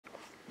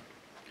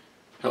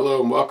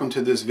Hello and welcome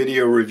to this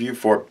video review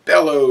for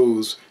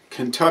Bellows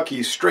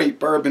Kentucky Straight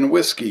Bourbon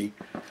Whiskey.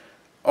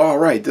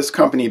 Alright, this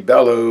company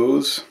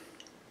Bellows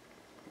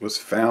was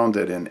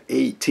founded in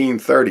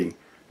 1830.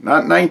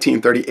 Not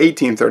 1930,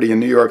 1830 in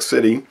New York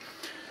City.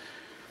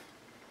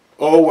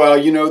 Oh well,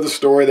 you know the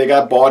story. They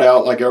got bought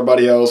out like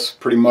everybody else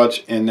pretty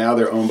much, and now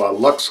they're owned by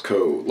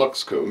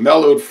Luxco.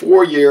 Mellowed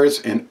 4 years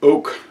in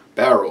oak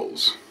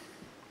barrels.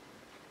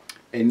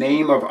 A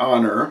name of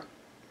honor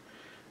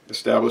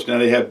established. Now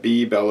they have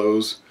B,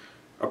 Bellows,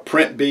 a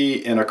print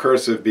B and a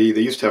cursive B. They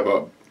used to have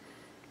a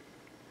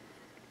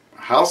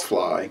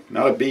housefly,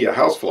 not a bee, a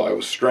housefly. It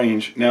was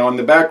strange. Now in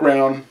the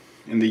background,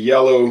 in the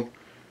yellow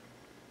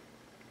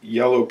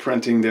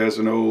printing, there's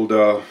an old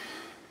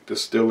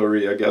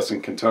distillery, I guess,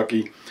 in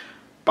Kentucky.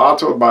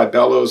 Bottled by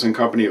Bellows and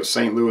Company of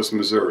St. Louis,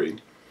 Missouri.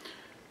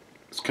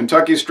 It's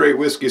Kentucky straight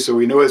whiskey, so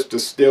we know it's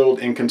distilled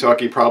in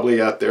Kentucky,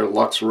 probably at their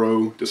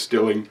Luxco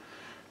distilling,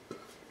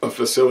 a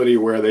facility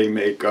where they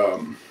make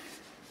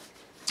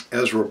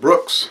Ezra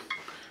Brooks.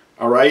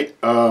 All right,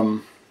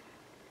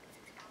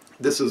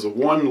 this is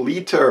 1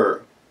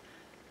 liter.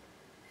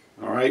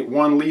 All right,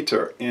 1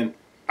 liter. And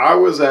I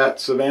was at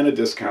Savannah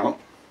Discount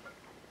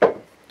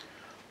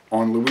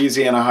on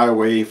Louisiana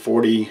Highway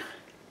 45.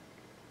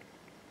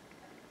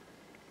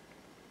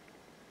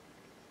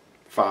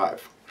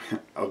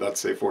 Oh, that's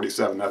say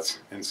 47. That's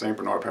in St.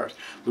 Bernard Parish.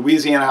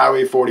 Louisiana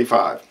Highway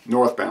 45,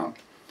 northbound.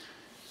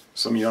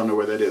 Some of y'all know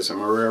where that is, in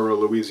Marrero,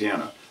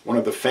 Louisiana. One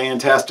of the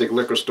fantastic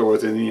liquor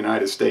stores in the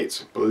United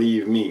States.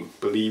 Believe me,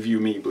 believe you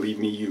me, believe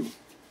me you.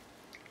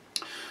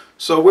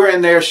 So we're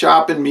in there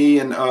shopping, me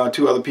and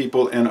 2 other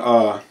people, and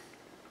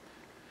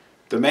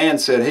the man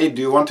said, "Hey, do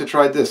you want to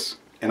try this?"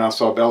 And I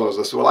saw Bellows.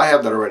 I said, "Well, I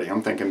have that already."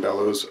 I'm thinking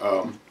Bellows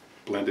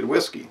blended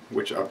whiskey,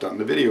 which I've done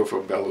the video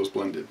for Bellows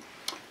blended.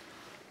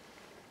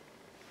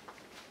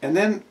 And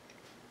then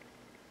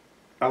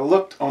I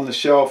looked on the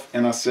shelf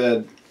and I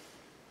said,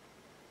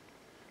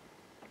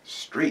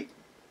 "Straight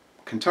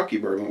Kentucky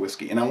bourbon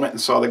whiskey." And I went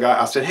and saw the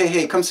guy. I said,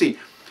 hey, come see.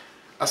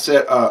 I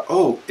said,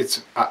 oh,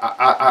 it's,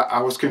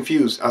 I was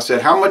confused. I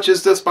said, "How much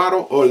is this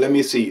bottle?" "Oh, let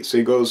me see." So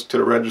he goes to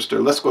the register.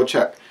 "Let's go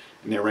check."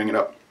 And they ring it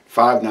up.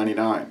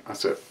 $5.99. I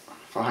said,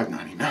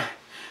 $5.99?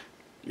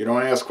 You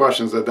don't ask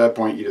questions at that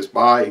point. You just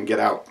buy and get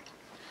out.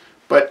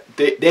 But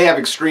they have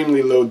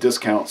extremely low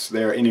discounts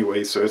there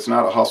anyway, so it's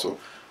not a hustle.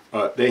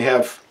 They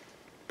have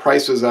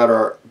prices that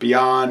are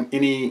beyond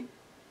any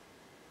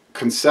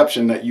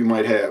conception that you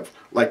might have,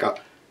 like a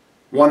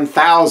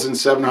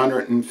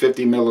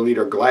 1,750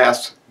 milliliter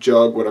glass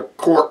jug with a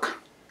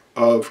cork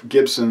of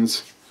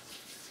Gibson's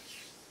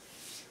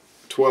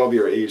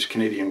 12-year aged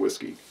Canadian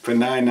whiskey for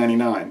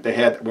 $9.99. They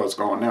had, well, it's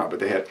gone now, but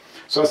they had.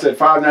 So I said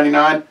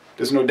 $5.99.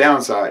 There's no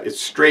downside. It's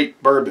straight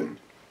bourbon.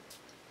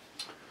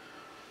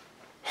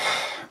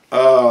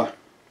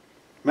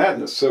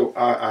 Madness. So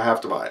I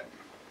have to buy it.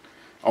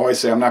 I always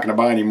say I'm not going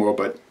to buy anymore,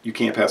 but you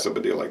can't pass up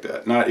a deal like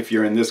that. Not if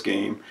you're in this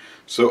game.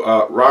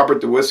 So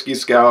Robert, the Whiskey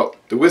Scout,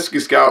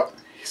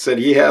 he said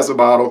he has a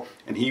bottle,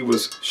 and he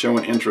was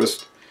showing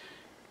interest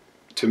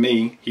to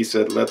me. He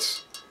said,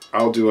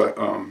 I'll do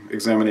a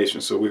examination,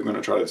 so we're going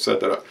to try to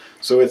set that up.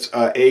 So it's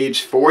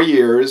aged 4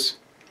 years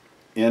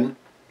in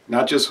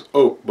not just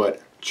oak,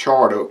 but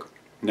charred oak.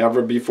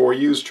 Never before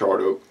used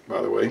charred oak,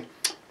 by the way.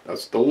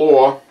 That's the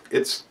law.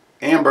 It's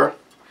amber.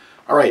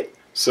 All right,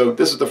 so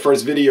this is the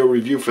first video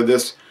review for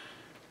this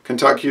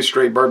Kentucky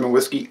straight bourbon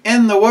whiskey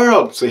in the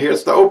world. So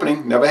here's the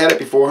opening. Never had it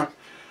before.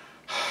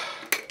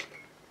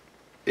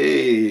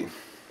 Hey.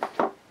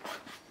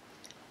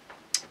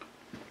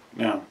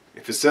 Now,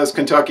 if it says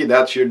Kentucky,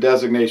 that's your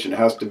designation. It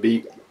has to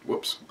be,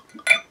 whoops.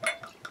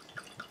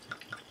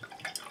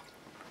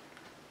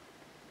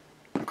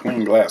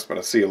 Clean glass, but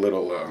I see a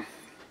little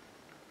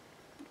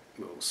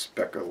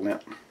speck of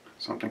lint,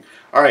 something.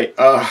 All right,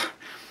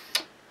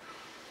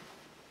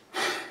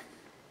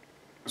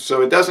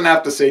 so it doesn't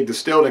have to say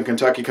distilled in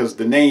Kentucky because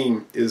the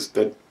name is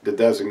the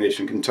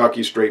designation,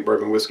 Kentucky straight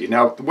bourbon whiskey.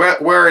 Now,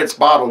 where it's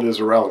bottled is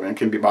irrelevant. It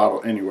can be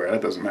bottled anywhere.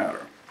 That doesn't matter.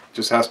 It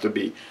just has to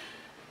be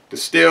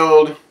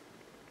distilled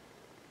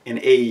and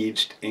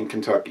aged in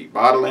Kentucky.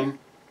 Bottling,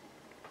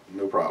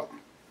 no problem.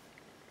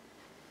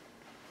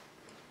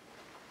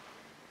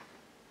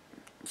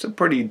 It's a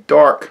pretty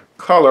dark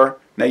color.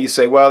 Now you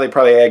say, well, they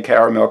probably add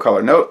caramel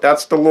color. No,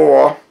 that's the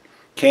law.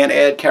 Can't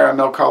add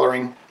caramel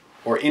coloring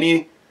or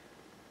any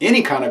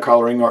kind of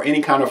coloring or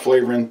any kind of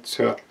flavoring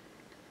to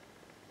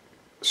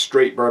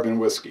straight bourbon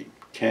whiskey.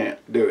 Can't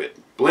do it.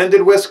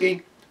 Blended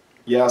whiskey,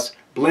 yes.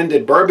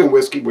 Blended bourbon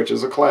whiskey, which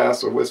is a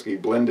class of whiskey,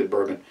 blended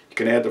bourbon, you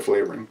can add the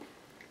flavoring.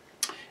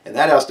 And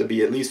that has to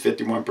be at least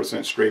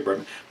 51% straight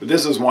bourbon. But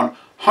this is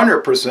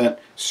 100%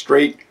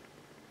 straight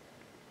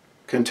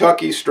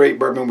Kentucky straight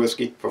bourbon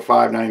whiskey for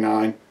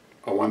 $5.99,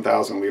 a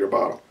 1,000 liter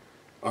bottle.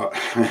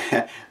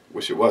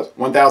 Wish it was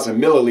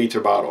 1,000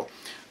 milliliter bottle.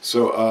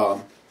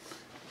 So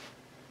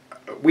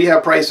we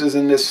have prices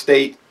in this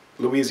state,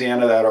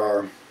 Louisiana, that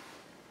are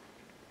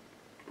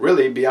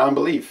really beyond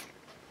belief.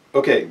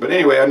 Okay, but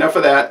anyway, enough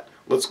of that.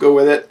 Let's go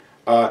with it.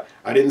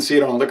 I didn't see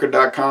it on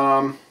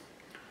liquor.com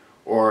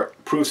or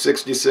proof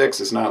 66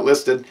 is not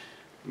listed.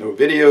 No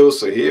videos,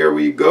 so here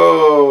we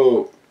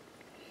go.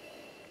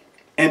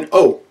 And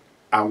oh,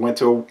 I went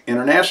to an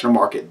international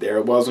market. There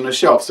it was on the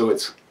shelf, so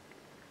it's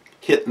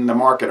hitting the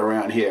market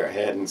around here. I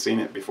hadn't seen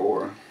it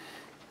before.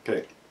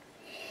 Okay.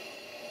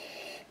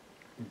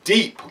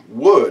 Deep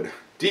wood,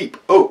 deep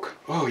oak.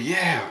 Oh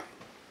yeah.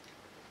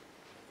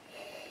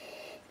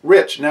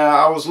 Rich.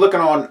 Now I was looking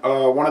on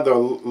one of the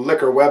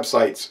liquor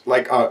websites,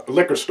 like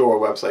liquor store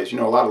websites. You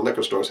know, a lot of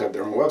liquor stores have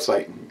their own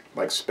website,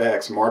 like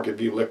Specs, Market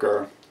View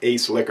Liquor,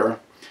 Ace Liquor,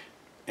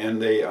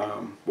 and they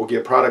will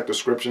give product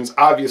descriptions.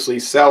 Obviously,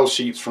 sell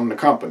sheets from the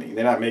company.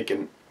 They're not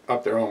making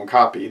up their own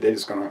copy. They're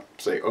just gonna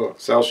say, "Oh,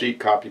 sell sheet,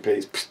 copy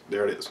paste." Psst,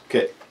 there it is.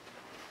 Okay.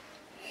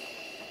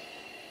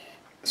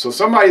 So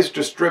somebody's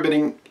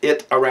distributing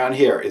it around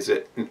here. Is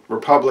it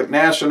Republic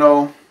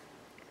National?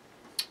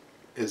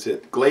 Is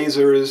it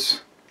Glazers?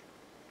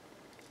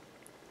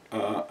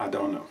 I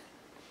don't know.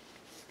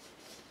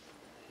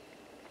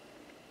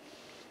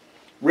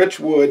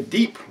 Rich wood,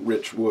 deep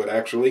rich wood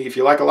actually. If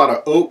you like a lot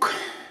of oak,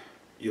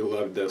 you'll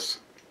love this.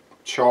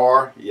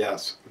 Char,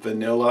 yes.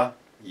 Vanilla,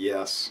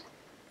 yes.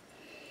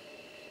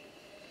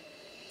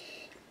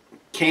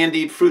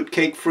 Candied fruit,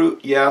 cake fruit,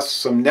 yes.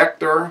 Some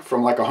nectar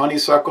from like a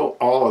honeysuckle,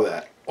 all of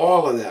that.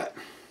 All of that.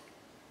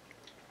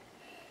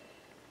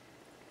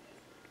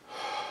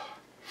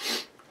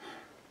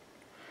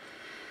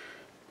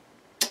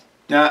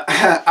 Now,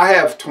 I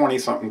have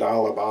 20-something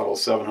dollar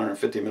bottles,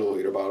 750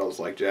 milliliter bottles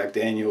like Jack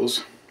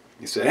Daniels.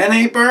 You said, "It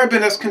ain't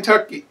bourbon, it's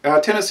Kentucky,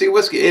 Tennessee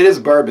whiskey." It is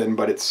bourbon,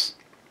 but it's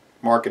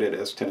marketed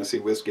as Tennessee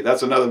whiskey.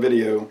 That's another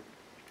video.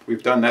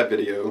 We've done that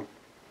video.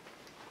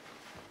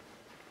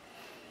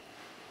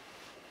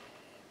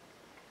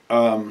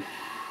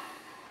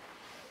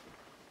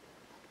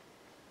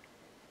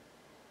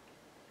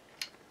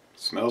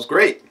 Smells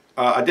great.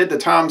 I did the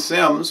Tom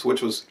Sims,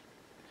 which was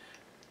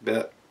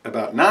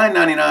about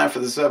 $9.99 for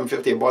the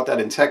 750. I bought that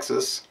in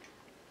Texas.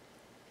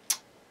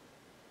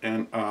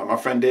 And my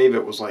friend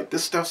David was like,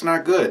 "This stuff's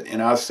not good."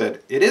 And I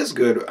said, "It is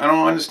good. I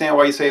don't understand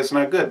why you say it's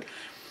not good."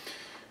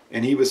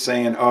 And he was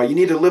saying, "Oh, you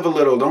need to live a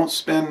little. Don't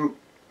spend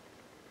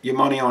your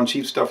money on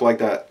cheap stuff like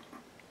that."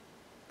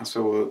 I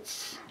said, "Well,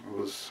 it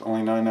was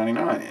only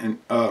 $9.99.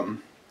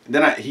 And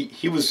then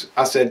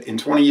I said, in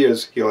 20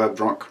 years, he'll have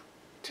drunk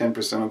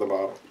 10% of the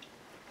bottle.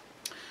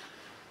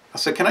 I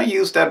said, "Can I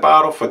use that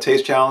bottle for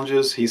taste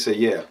challenges?" He said,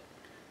 "Yeah."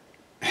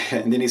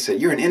 And then he said,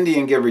 "You're an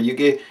Indian giver. You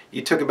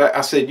took it back."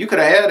 I said, "You could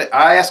have had it."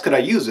 I asked, could I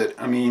use it?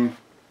 I mean,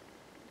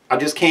 I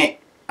just can't.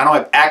 I don't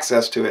have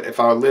access to it. If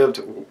I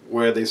lived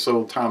where they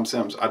sold Tom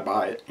Sims, I'd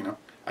buy it. You know,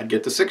 I'd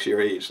get the 6-year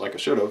age like I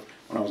should have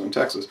when I was in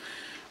Texas.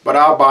 But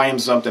I'll buy him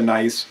something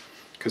nice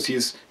because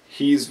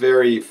he's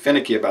very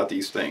finicky about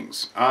these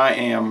things. I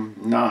am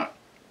not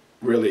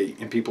really,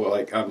 and people are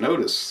like, I've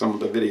noticed some of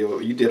the video,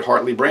 you did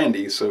Hartley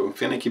Brandy, so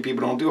finicky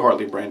people don't do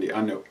Hartley Brandy.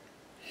 I know.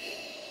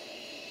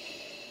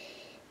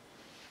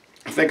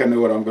 I think I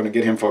know what I'm going to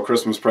get him for a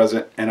Christmas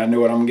present, and I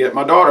know what I'm going to get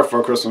my daughter for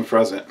a Christmas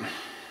present.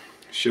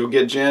 She'll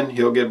get gin,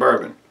 he'll get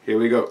bourbon. Here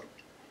we go.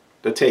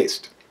 The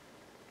taste.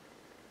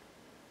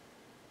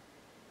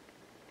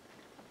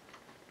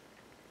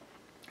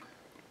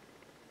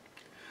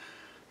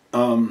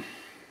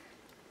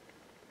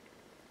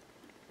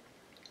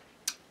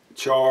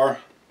 Char,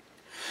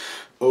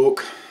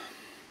 oak,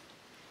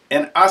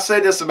 and I say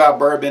this about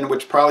bourbon,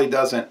 which probably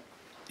doesn't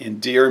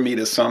endear me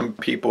to some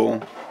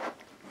people,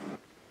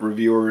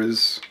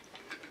 reviewers.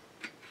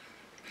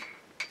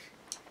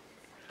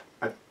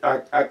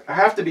 I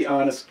have to be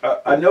honest.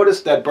 I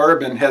noticed that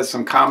bourbon has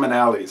some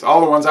commonalities.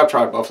 All the ones I've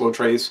tried, Buffalo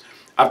Trace,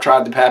 I've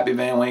tried the Pappy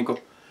Van Winkle,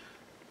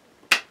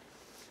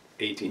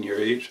 18-year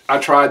age. I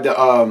tried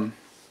the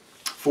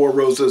Four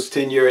Roses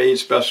 10-year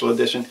age special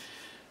edition.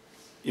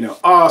 You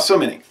know, so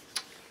many.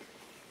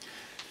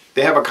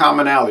 They have a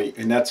commonality,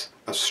 and that's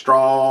a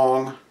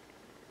strong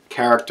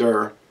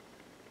character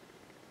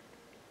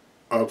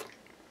of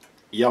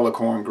yellow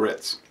corn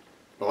grits.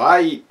 Well,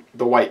 I eat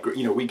the white,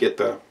 you know, we get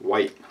the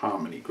white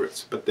hominy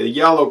grits, but the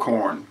yellow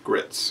corn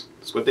grits,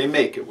 that's what they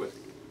make it with.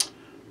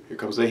 Here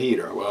comes the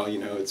heater. Well, you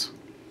know, it's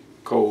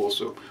cold,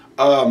 so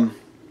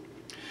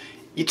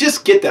you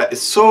just get that.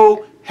 It's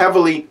so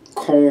heavily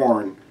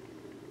corn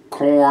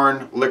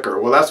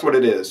liquor. Well, that's what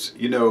it is.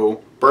 You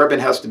know, bourbon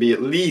has to be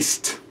at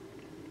least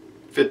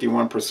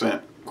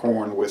 51%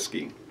 corn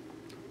whiskey.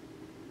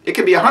 It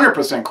could be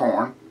 100%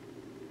 corn.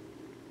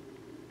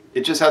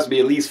 It just has to be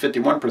at least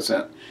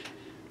 51%.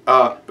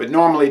 But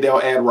normally they'll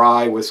add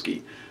rye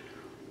whiskey,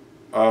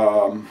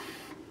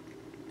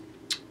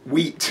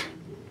 wheat,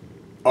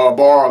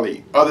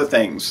 barley, other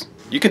things.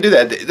 You can do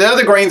that. The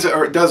other grains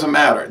doesn't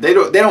matter. They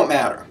don't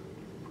matter.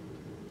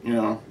 You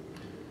know,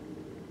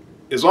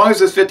 as long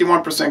as it's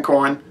 51%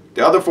 corn,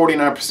 the other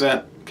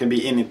 49% can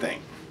be anything.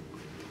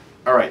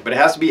 All right, but it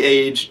has to be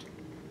aged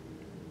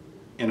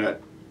in a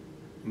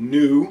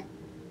new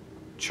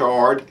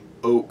charred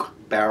oak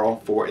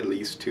barrel for at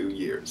least 2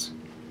 years.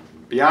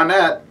 Beyond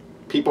that,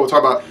 people talk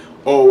about,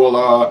 oh,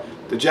 well,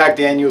 the Jack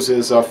Daniels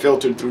is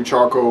filtered through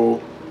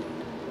charcoal,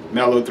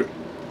 mellowed through.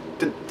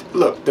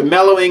 look, the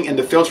mellowing and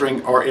the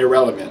filtering are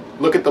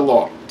irrelevant. Look at the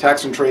law.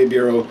 Tax and Trade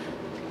Bureau,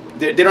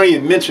 they don't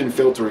even mention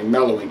filtering,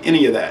 mellowing,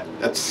 any of that.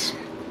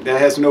 That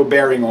has no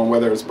bearing on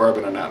whether it's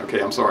bourbon or not.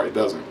 Okay, I'm sorry, it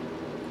doesn't.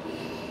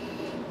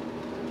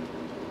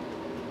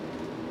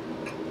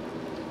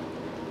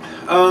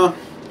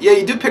 Yeah,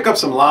 you do pick up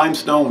some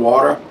limestone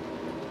water.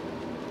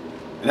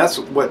 And that's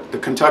what the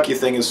Kentucky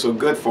thing is so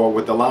good for,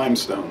 with the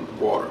limestone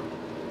water.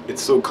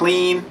 It's so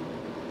clean.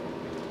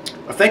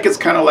 I think it's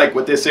kind of like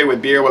what they say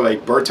with beer, where they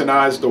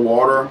Burtonize the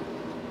water.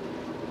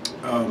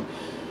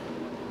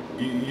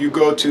 You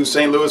go to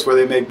St. Louis, where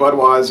they make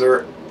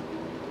Budweiser,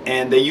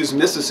 and they use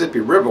Mississippi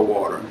River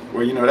water.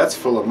 Well, you know, that's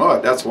full of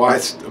mud. That's why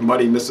it's a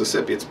muddy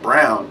Mississippi. It's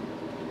brown.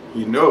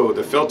 You know,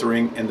 the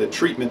filtering and the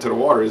treatment to the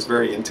water is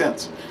very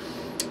intense.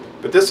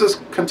 But this is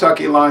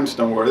Kentucky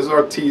limestone water. This is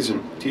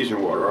artesian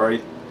water, all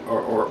right?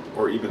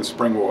 Or even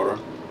spring water.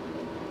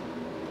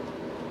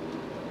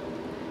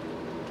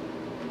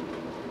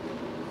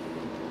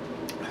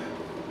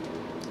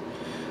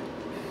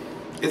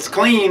 It's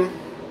clean.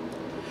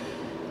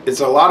 It's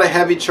a lot of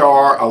heavy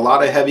char, a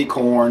lot of heavy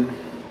corn.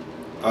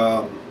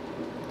 Not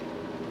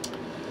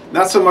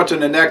so much in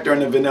the nectar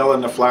and the vanilla,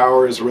 and the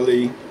flower is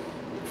really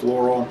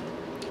floral.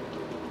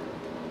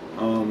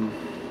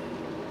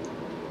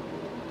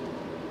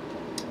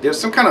 There's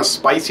some kind of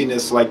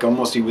spiciness, like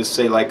almost you would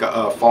say like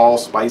fall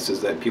spices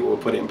that people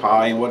would put in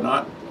pie and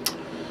whatnot.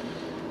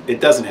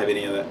 It doesn't have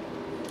any of that.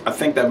 I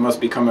think that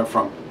must be coming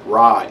from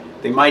rye.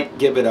 They might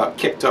give it a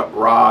kicked up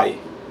rye.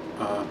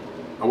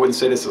 I wouldn't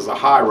say this is a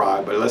high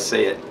rye, but let's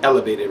say an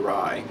elevated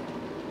rye.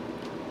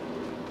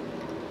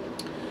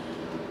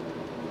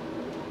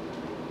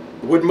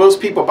 Would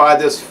most people buy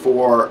this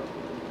for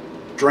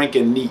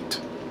drinking neat?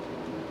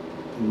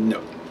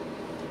 No.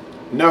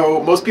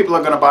 No, most people are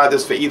going to buy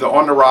this for either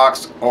on the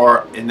rocks,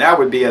 or, and that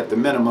would be at the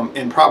minimum,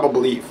 and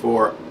probably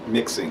for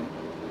mixing.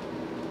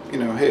 You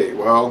know, hey,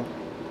 well,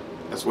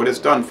 that's what it's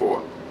done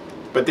for.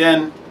 But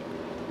then,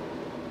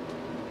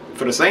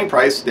 for the same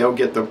price, they'll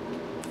get the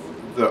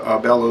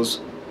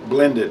Bellows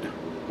blended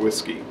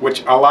whiskey,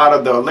 which a lot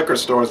of the liquor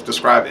stores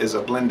describe as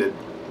a blended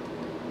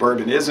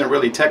bourbon. It isn't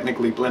really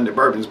technically blended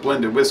bourbon, it's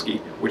blended whiskey,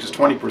 which is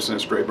 20%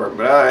 straight bourbon.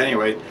 But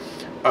anyway,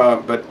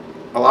 but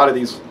a lot of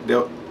these,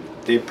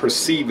 they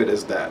perceive it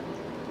as that.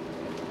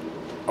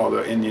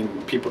 Although Indian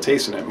people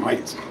tasting it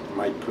might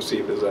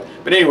perceive it as that.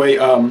 But anyway,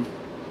 I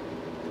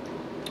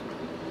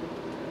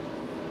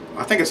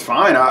think it's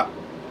fine. I'm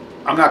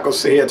not going to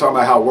sit here talking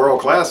about how world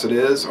class it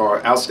is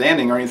or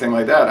outstanding or anything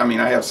like that. I mean,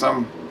 I have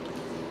some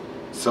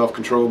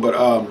self-control, but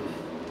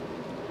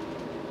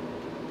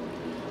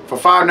for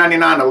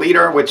 $5.99 a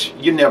liter, which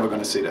you're never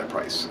going to see that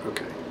price.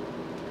 Okay,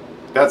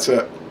 that's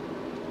a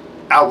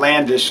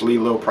outlandishly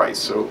low price.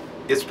 So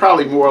it's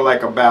probably more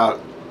like about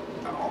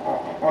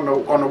on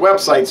the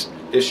websites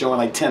it's showing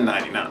like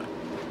 $10.99.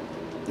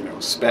 You know,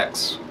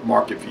 specs,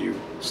 market view,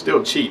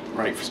 still cheap,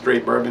 right? For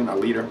straight bourbon, a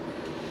liter,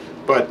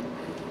 but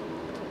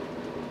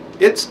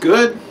it's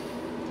good.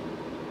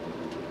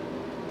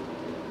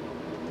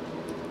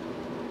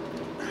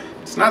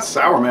 It's not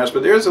sour mash,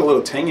 but there's a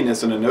little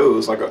tanginess in the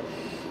nose, like a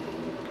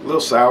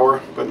little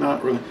sour, but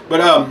not really.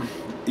 But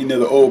you know,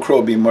 the Old Crow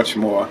would be much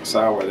more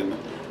sour than.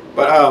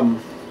 But I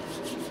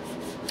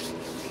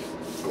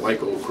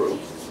like Old Crow.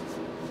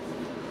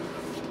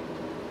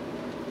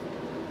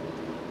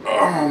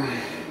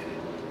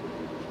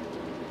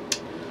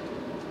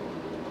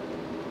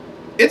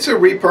 It's a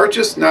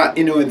repurchase, not,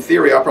 you know, in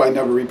theory I'll probably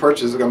never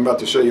repurchase it. I'm about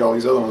to show you all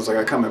these other ones I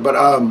got coming, but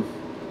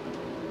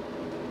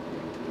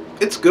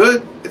it's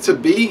good. It's a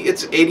B.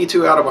 It's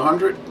 82 out of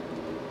 100.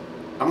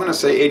 I'm gonna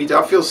say 82.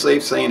 I feel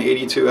safe saying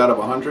 82 out of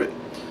 100.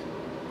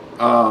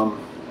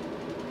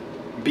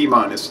 B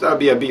minus. That would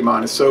be a B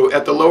minus. So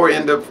at the lower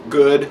end of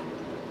good,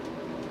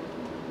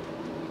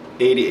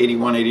 80,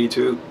 81,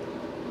 82.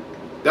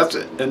 That's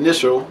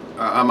initial.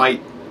 I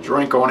might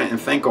drink on it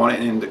and think on it,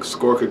 and the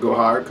score could go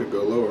higher, could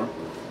go lower.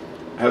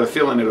 I have a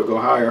feeling it'll go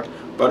higher.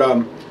 But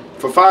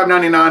for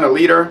 $5.99 a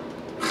liter,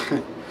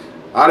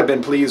 I'd have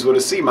been pleased with a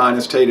C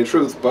minus, tell you the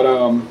truth. But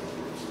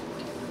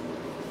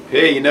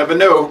hey, you never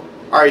know.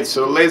 All right,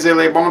 so Les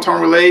Bon Ton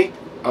Relais,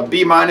 a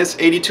B minus,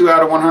 82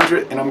 out of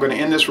 100, and I'm going to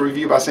end this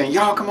review by saying,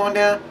 y'all come on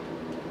down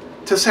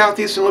to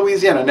southeastern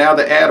Louisiana. Now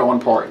the add-on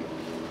part.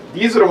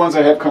 These are the ones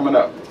I have coming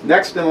up.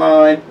 Next in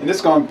line, and this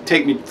is going to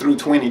take me through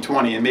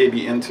 2020 and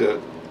maybe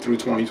through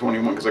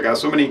 2021, because I got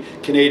so many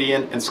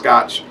Canadian and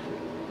Scotch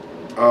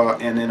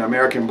and then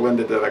American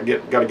blended that I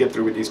got to get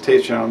through with these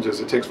taste challenges.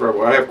 It takes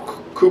forever. I have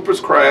Cooper's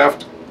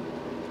Craft,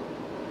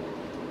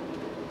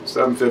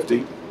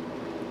 $7.50.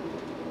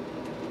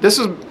 This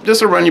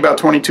will run you about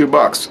 22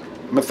 bucks.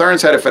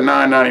 Mathern's had it for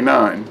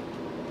 $9.99.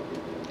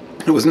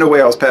 There was no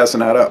way I was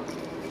passing that up.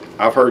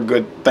 I've heard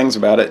good things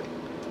about it,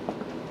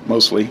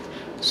 mostly.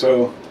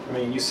 So, I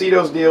mean, you see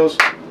those deals,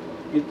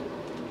 you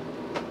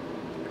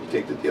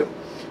take the deal.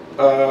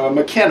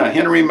 McKenna,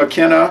 Henry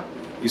McKenna,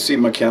 you see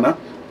McKenna.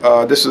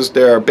 This is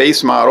their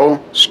base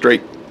model,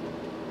 straight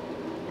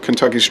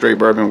Kentucky straight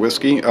bourbon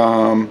whiskey.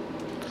 Oh,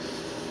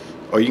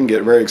 you can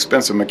get very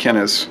expensive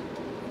McKennas,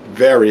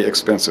 very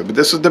expensive. But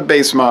this is the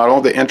base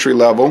model, the entry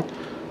level.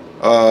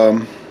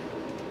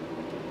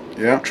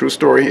 Yeah, true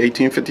story,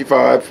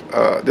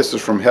 1855. This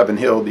is from Heaven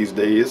Hill these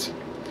days.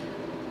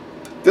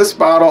 This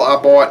bottle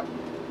I bought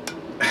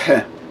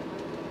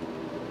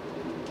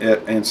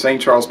in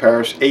St. Charles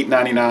Parish,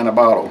 $8.99 a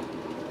bottle.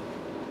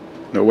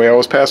 No way I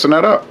was passing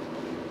that up.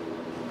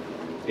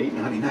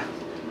 $8.99.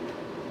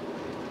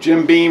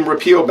 Jim Beam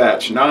Repeal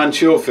Batch,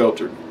 non-chill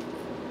filtered.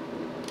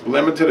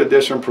 Limited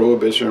edition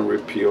Prohibition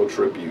Repeal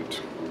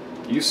Tribute.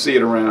 You see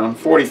it around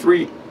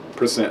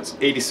 43%,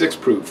 86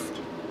 proof.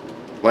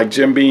 Like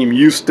Jim Beam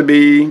used to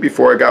be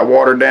before it got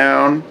watered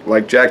down.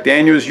 Like Jack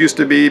Daniels used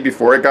to be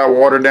before it got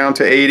watered down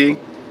to 80.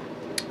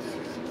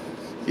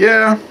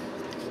 Yeah.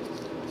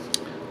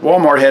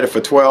 Walmart had it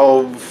for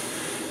 12.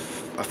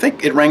 I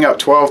think it rang up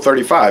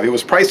 $12.35. It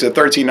was priced at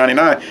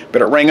 $13.99,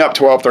 but it rang up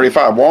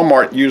 $12.35.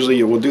 Walmart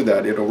usually will do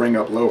that. It'll ring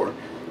up lower.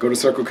 Go to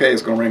Circle K,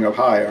 it's going to ring up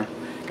higher.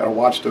 Gotta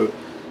watch the.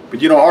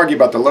 But you don't argue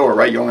about the lower,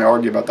 right? You only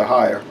argue about the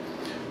higher.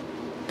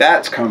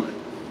 That's coming.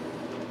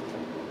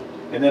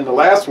 And then the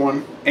last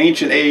one,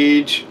 Ancient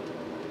Age,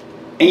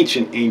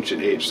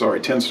 sorry,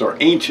 10-star,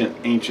 Ancient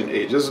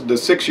Age. This is the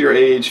 6-year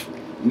age,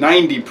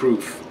 90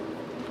 proof.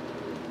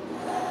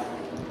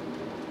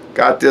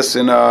 Got this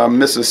in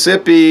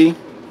Mississippi.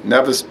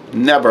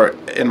 Never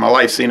in my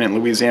life seen it in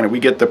Louisiana. We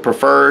get the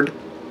preferred,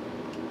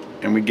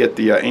 and we get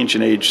the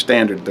Ancient Age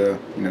standard, the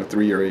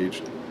 3-year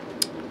age.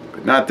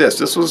 But not this.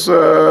 This was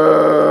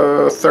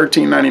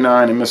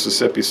 $13.99 in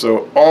Mississippi.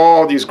 So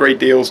all these great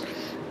deals.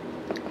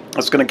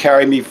 It's going to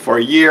carry me for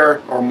a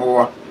year or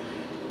more.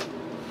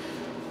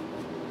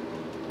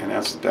 And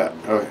that's that.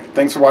 Okay.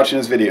 Thanks for watching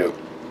this video.